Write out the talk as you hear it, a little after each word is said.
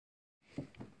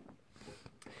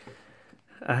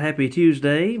A happy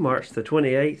Tuesday, March the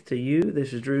 28th to you.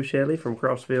 This is Drew Shelley from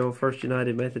Crossville First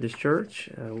United Methodist Church.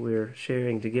 We're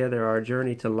sharing together our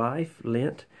Journey to Life,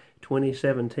 Lent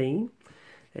 2017.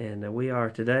 And we are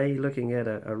today looking at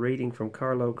a reading from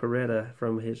Carlo Carretta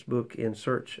from his book In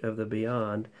Search of the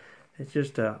Beyond. It's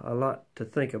just a lot to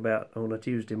think about on a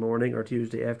Tuesday morning or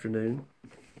Tuesday afternoon.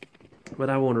 But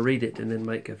I want to read it and then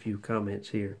make a few comments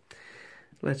here.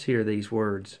 Let's hear these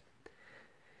words.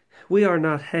 We are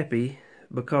not happy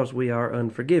because we are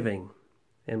unforgiving,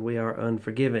 and we are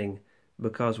unforgiving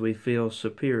because we feel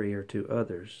superior to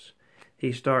others.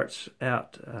 He starts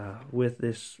out with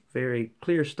this very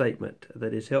clear statement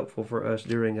that is helpful for us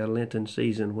during a Lenten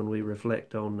season when we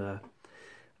reflect on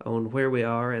where we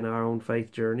are in our own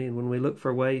faith journey, and when we look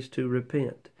for ways to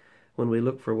repent, when we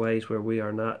look for ways where we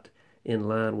are not in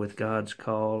line with God's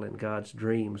call and God's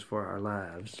dreams for our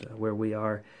lives, where we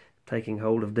are taking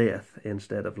hold of death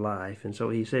instead of life. And so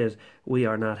he says, we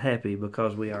are not happy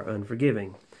because we are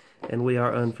unforgiving, and we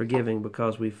are unforgiving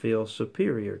because we feel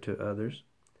superior to others.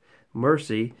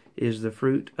 Mercy is the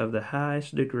fruit of the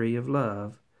highest degree of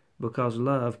love, because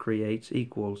love creates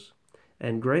equals,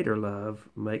 and greater love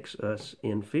makes us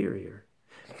inferior.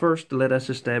 First, let us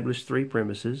establish three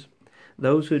premises.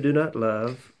 Those who do not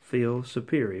love feel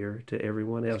superior to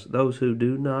everyone else. Those who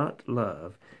do not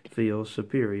love feel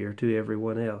superior to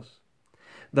everyone else.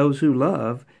 Those who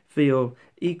love feel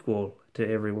equal to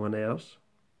everyone else.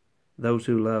 Those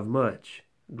who love much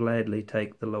gladly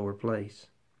take the lower place.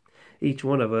 Each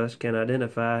one of us can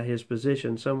identify his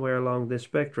position somewhere along this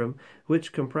spectrum,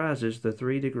 which comprises the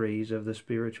 3 degrees of the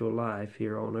spiritual life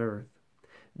here on earth.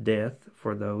 Death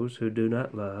for those who do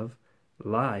not love,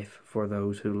 life for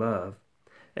those who love,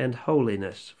 and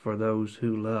holiness for those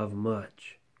who love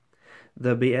much.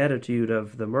 The beatitude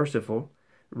of the merciful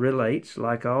relates,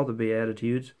 like all the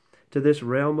beatitudes, to this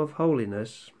realm of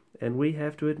holiness, and we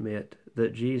have to admit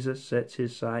that Jesus sets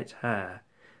his sights high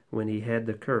when he had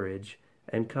the courage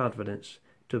and confidence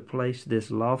to place this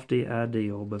lofty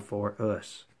ideal before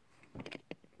us.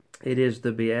 It is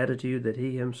the beatitude that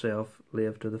he himself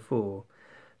lived to the full,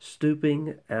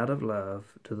 stooping out of love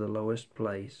to the lowest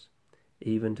place,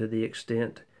 even to the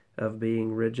extent of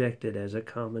being rejected as a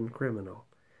common criminal,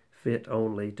 fit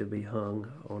only to be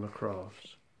hung on a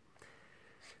cross.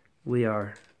 We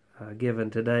are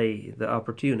given today the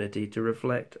opportunity to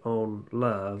reflect on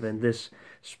love and this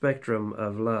spectrum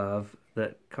of love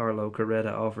that Carlo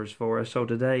Carretta offers for us. So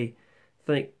today,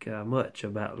 think much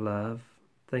about love.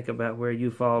 Think about where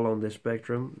you fall on this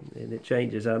spectrum, and it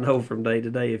changes, I know, from day to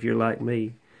day if you're like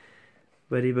me.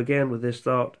 But he began with this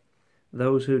thought: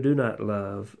 those who do not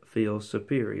love feel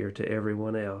superior to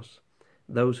everyone else.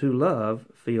 Those who love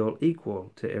feel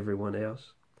equal to everyone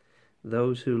else.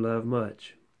 Those who love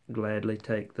much gladly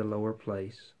take the lower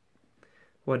place.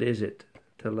 What is it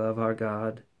to love our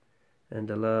God and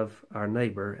to love our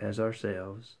neighbor as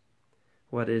ourselves?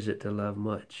 What is it to love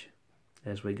much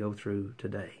as we go through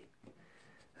today?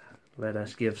 Let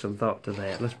us give some thought to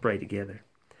that. Let's pray together.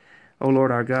 O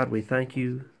Lord our God, we thank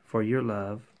you for your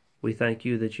love. We thank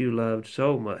you that you loved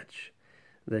so much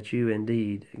that you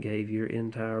indeed gave your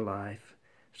entire life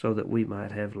so that we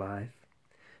might have life.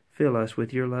 Fill us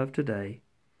with your love today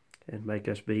and make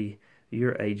us be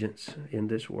your agents in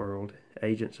this world,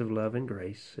 agents of love and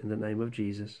grace. In the name of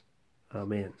Jesus,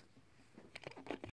 amen.